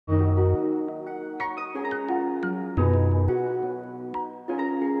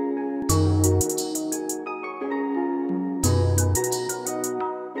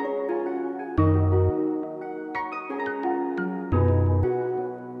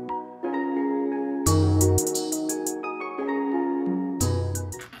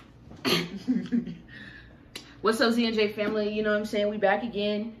What's up, Z&Jay Family? You know what I'm saying? We back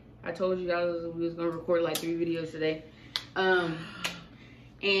again. I told you guys we was gonna record like 3 videos today. And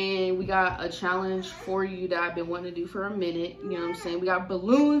we got a challenge for you that I've been wanting to do for a minute. You know what I'm saying? We got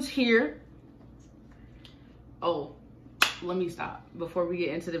balloons here. Oh, let me stop before we get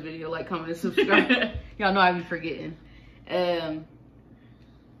into the video. Like, comment, and subscribe. Y'all know I be forgetting.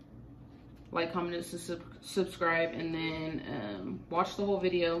 Like, comment, and subscribe, and then watch the whole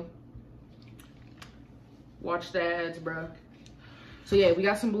video. Watch the ads, bro. So yeah, we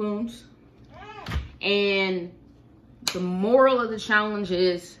got some balloons, and the moral of the challenge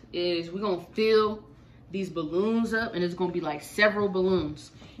is we're gonna fill these balloons up, and it's gonna be like several balloons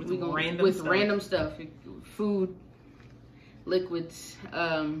with random stuff, food, liquids,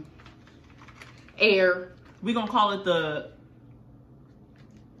 air. We're gonna call it the,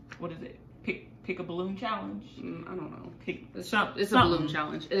 what is it? Pick a balloon challenge. I don't know. It's a balloon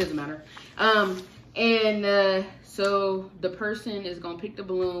challenge. It doesn't matter. So the person is gonna pick the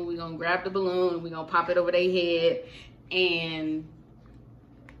balloon. We're gonna grab the balloon and we're gonna pop it over their head, and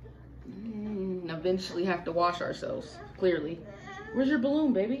eventually have to wash ourselves. Clearly. Where's your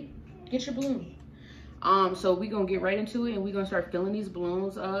balloon, baby? Get your balloon. So we're gonna get right into it, and we're gonna start filling these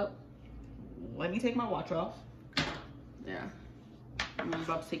balloons up. Let me take my watch off. Yeah. I'm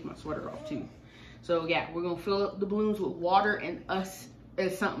about to take my sweater off too. So yeah, we're gonna fill up the balloons with water and us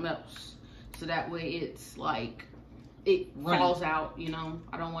as something else. So that way it's like, it falls out, you know.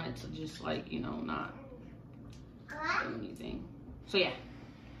 I don't want it to just like, you know, not do anything. So yeah.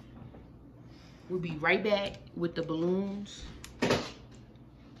 We'll be right back with the balloons.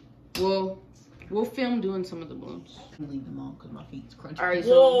 We'll film doing some of the balloons. Leave them on because my feet's crunchy. All right,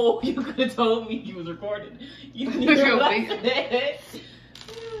 so whoa, you could have told me you was recording. You didn't hear what I said.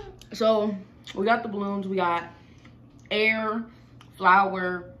 So we got the balloons. We got air,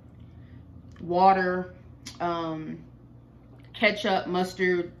 flour, water, ketchup,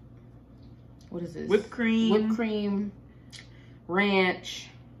 mustard. What is this? Whipped cream, ranch.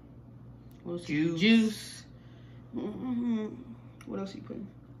 What else? Juice. What else are you putting?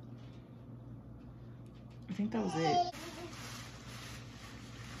 I think that was it.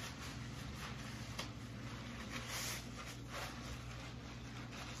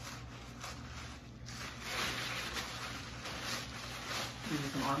 Give me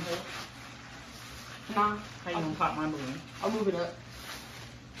some armhole. Nah. How you gonna pop my balloon? I'll move it up.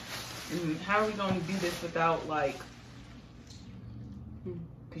 And how are we gonna do this without like,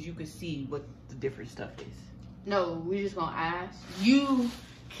 because you could see what the different stuff is. No, we're just gonna ask. You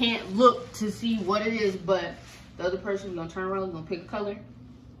can't look to see what it is, but the other person's gonna turn around, gonna pick a color,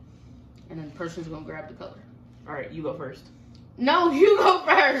 and then the person's gonna grab the color. All right, you go first. No, you go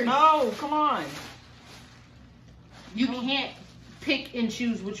first. No, come on. You can't pick and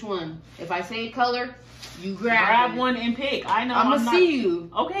choose which one. If I say color, you grab one and pick. I know. I'm gonna see you.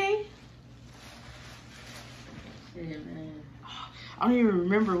 Okay. Yeah, man. I don't even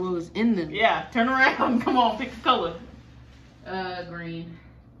remember what was in them. Yeah, turn around. Come on, pick the color. Green.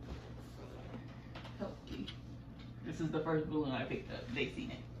 This is the first balloon I picked up. They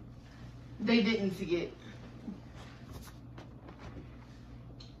seen it. They didn't see it.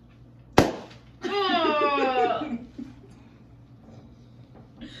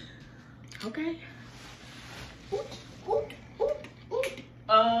 Okay.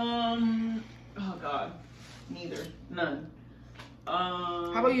 Oh God. Neither. None.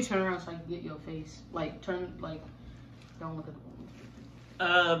 How about you turn around so I can get your face? Like, turn, like, don't look at the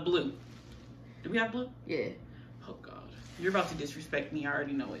balloon. Blue. Do we have blue? Yeah. Oh God. You're about to disrespect me. I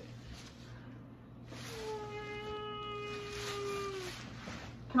already know it.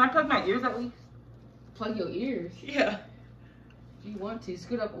 Can I plug my ears at least? Plug your ears? Yeah. If you want to,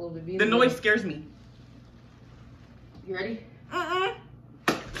 scoot up a little bit. The noise scares me. You ready?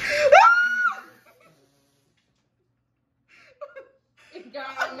 It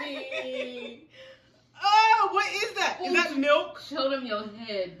got me. Oh, what is that? Is that milk? Show them your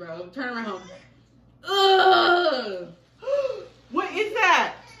head, bro. Turn around. Ugh. What is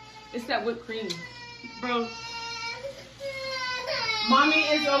that? It's that whipped cream. Bro. Mommy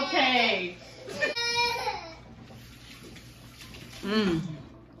is okay.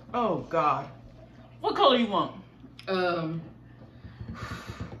 Oh God. What color you want?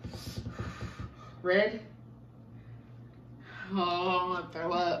 Red. Oh,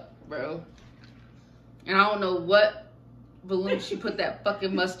 throw up, bro. And I don't know what balloon she put that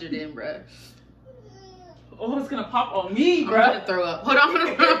fucking mustard in, bro. Oh, it's gonna pop on me, bro. I'm gonna throw up. Hold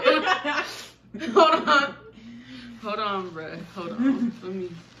on. Hold on, bro. Hold on. Let me.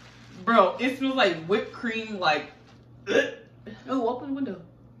 Bro, it smells like whipped cream, like. Oh, open the window.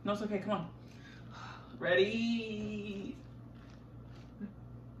 No, it's okay. Come on. Ready?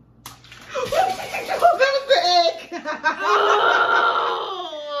 That was the egg.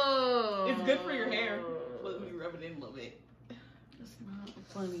 It's good for your hair. Let me rub it in a little bit. It's not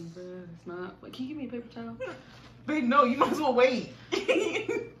funny, bro. It's not. Can you give me a paper towel? Babe, no, you might as well wait.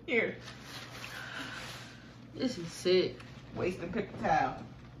 Here. This is sick. Wasting paper towel.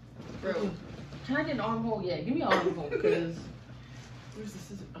 Bro, can I get an armhole? Yeah, give me an armhole, because... Where's the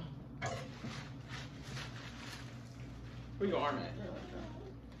scissors? Oh. Where your arm at?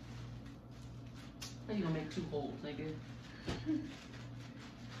 How you gonna make 2 holes, nigga?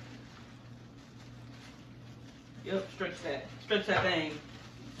 Yep, stretch that. Stretch that thing.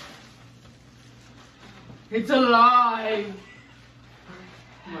 It's alive!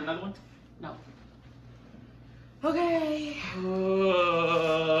 You want another one? No. Okay.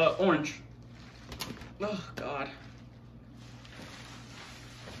 Orange. Oh, God.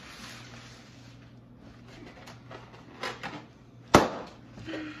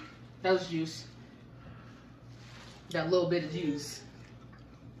 That was juice. That little bit of juice.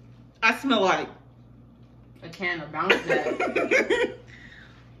 I smell like A can of Bounce That.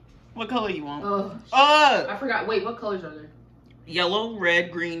 What color you want? I forgot. Wait, what colors are there? Yellow,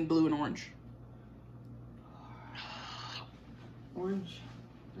 red, green, blue, and orange. Orange.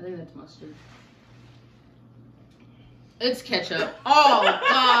 I think that's mustard. It's ketchup. Oh,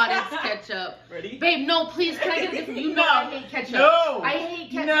 God, it's ketchup. Ready? Babe, no, please. Can I get a different? You know I hate ketchup. No. I hate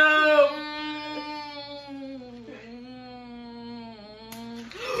ketchup. No.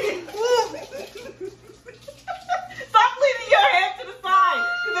 Stop leaning your head to the side.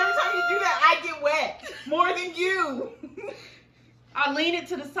 Because every time you do that, I get wet. More than you. I lean it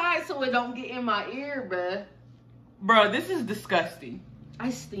to the side so it don't get in my ear, bruh. Bro, this is disgusting. I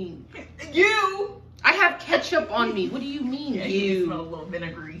stink. You. I have ketchup on me. What do you mean, Yeah, you smell a little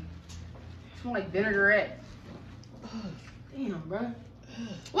vinegary. Smell like vinaigrette. Damn, bruh.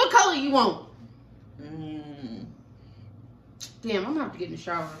 What color you want? Damn, I'm gonna have to get in the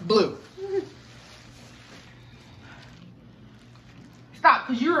shower. Blue. Stop,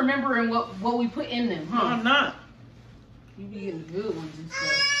 because you're remembering what we put in them, huh? No, I'm not. You be getting the good ones and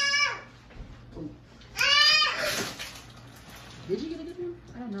stuff. Ooh. Did you get a good one?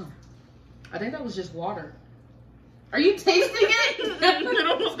 I don't know. I think that was just water. Are you tasting it? It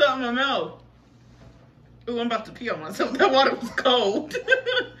almost got in my mouth. Ooh, I'm about to pee on myself. That water was cold.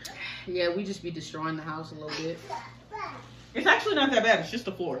 Yeah, we just be destroying the house a little bit. It's actually not that bad. It's just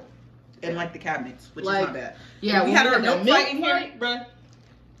the floor and like the cabinets, which is not bad. Yeah, we had our milk milk fight in here, bruh.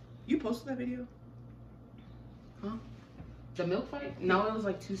 You posted that video? Huh? The milk fight? No, it was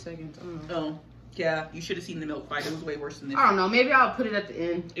like 2 seconds. I don't know. Oh, yeah. You should have seen the milk fight. It was way worse than this. I don't know. Maybe I'll put it at the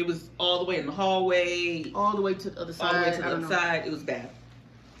end. It was all the way in the hallway. All the way to the other side. All the way to the other side. It was bad.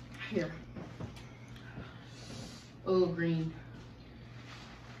 Here. Oh, green.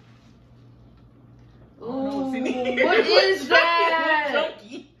 Oh, what is that?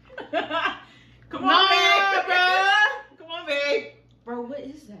 Come on, babe. Bro. Come on, babe. Bro, what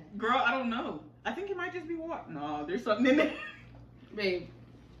is that? Girl, I don't know. I think it might just be water. No, there's something in there. Babe.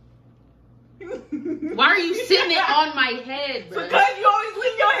 Why are you sitting it on my head, bro? Because you always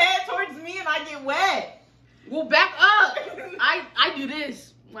lean your head towards me and I get wet. Well, back up. I do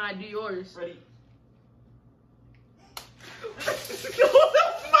this when I do yours. Ready?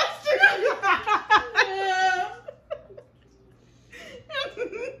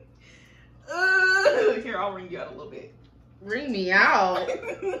 Here, I'll wring you out a little bit. Wring me out.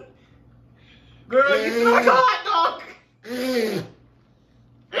 Girl, you smell like a hot dog.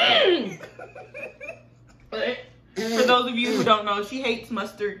 For those of you who don't know, she hates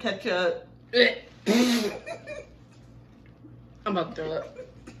mustard, ketchup. I'm about to throw up.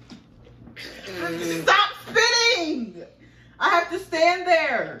 Stop spitting! I have to stand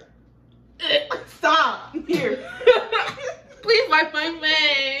there. Stop. Here. Please wipe my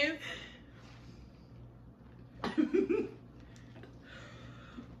face.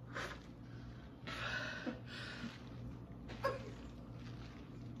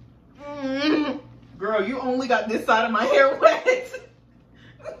 Girl, you only got this side of my hair wet.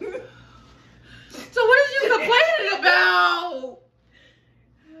 So what are you complaining about?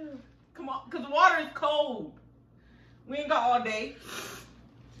 Come on, because water is cold. We ain't got all day.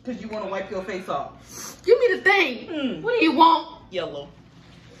 Because you want to wipe your face off. Give me the thing. What do you want? Yellow.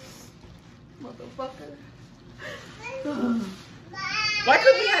 Motherfucker. Why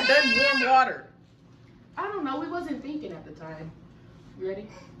couldn't we have done warm water? I don't know. We wasn't thinking at the time. You ready?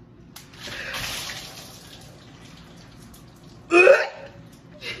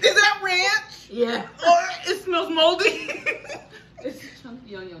 Is that ranch? Yeah. Oh, it smells moldy. It's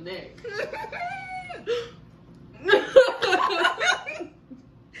chunky on your neck.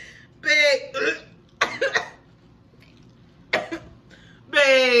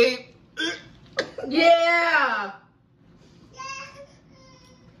 Yeah.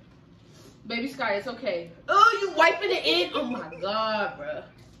 Baby Sky, it's okay. Oh, you wiping it in? Oh my God, bruh.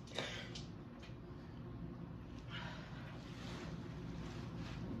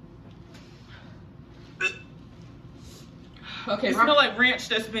 Okay, It smells like ranch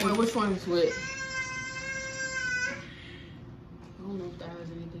that's been. Wait, which one is wet? I don't know if that has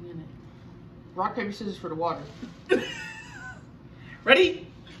anything in it. Rock, paper, scissors for the water. Ready?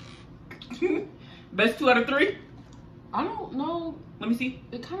 Best 2 out of 3? I don't know. Let me see.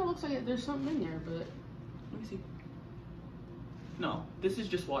 It kind of looks like there's something in there, but Let me see. No, this is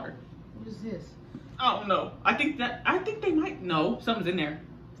just water. what is this? I don't know. I think they might know something's in there.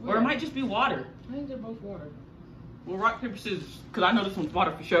 Or it might just be water. I think they're both water. Well, rock, paper, scissors. Because I know this one's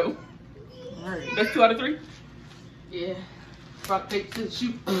water for sure. Alright. Best 2 out of 3? Yeah. Rock, paper, scissors,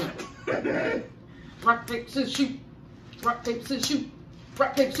 shoot. Rock, paper, scissors, shoot. Rock, paper, scissors, shoot.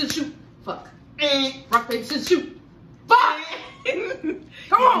 Rock, paper, scissors, shoot. Fuck. Rock, paper, scissors, shoot. Fuck!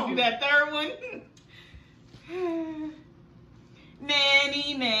 Come on! Do that third one.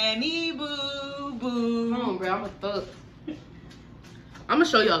 Nanny, nanny, boo, boo. Come on, bro. I'm a thug. I'm gonna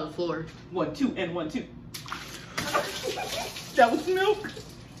show y'all the floor. 1, 2, and 1, 2. That was milk.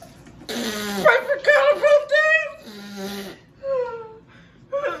 Perfect color proof,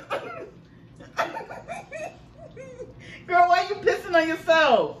 Girl, why you pissing on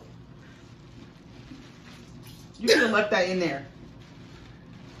yourself? You should have left that in there.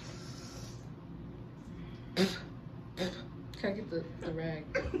 Can I get the rag?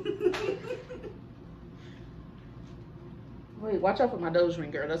 Wait, watch out for my nose ring,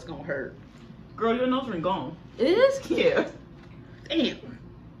 girl. That's gonna hurt. Girl, your nose ring gone. It is? Yeah. Damn.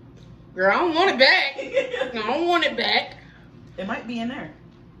 Girl, I don't want it back. I don't want it back. It might be in there.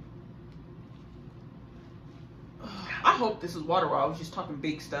 I hope this is water while I was just talking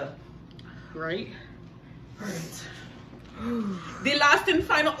big stuff. Right? Right. The last and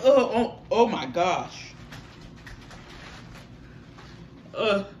final. Oh my gosh.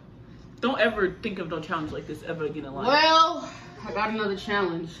 Don't ever think of no challenge like this ever again in life. Well, I got another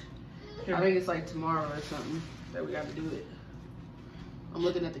challenge. Here. I think it's like tomorrow or something that we got to do it. I'm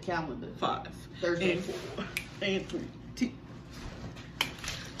looking at the calendar. 5, Thursday. and 4, and 3, 2.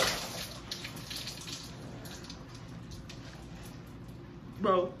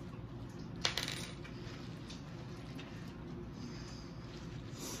 Bro.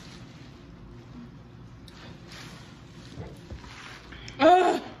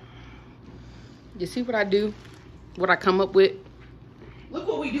 You see what I do? What I come up with? Look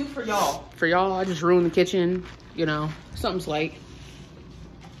what we do for y'all. For y'all, I just ruin the kitchen. You know, something's like.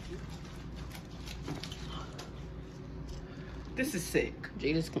 This is sick.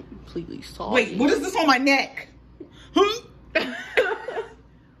 Jada's completely salty. Wait, what is this on my neck? Huh?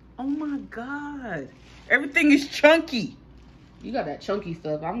 Oh my God. Everything is chunky. You got that chunky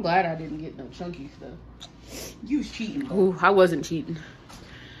stuff. I'm glad I didn't get no chunky stuff. You was cheating. Ooh, I wasn't cheating.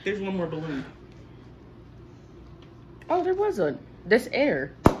 There's one more balloon. Oh, there was one. That's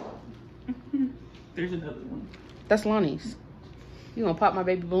air. There's another one. That's Lonnie's. You gonna pop my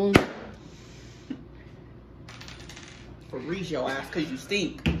baby balloon? Freeze your ass because you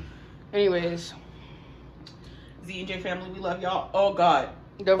stink. Anyways. Z&Jay family, we love y'all. Oh God.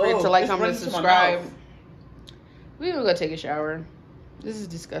 Don't forget to like, it's comment, and running to my subscribe. mouth. We gonna go take a shower. This is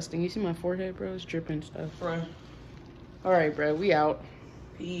disgusting. You see my forehead, bro? It's dripping stuff. Bro. All right, bro. We out.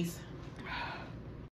 Peace.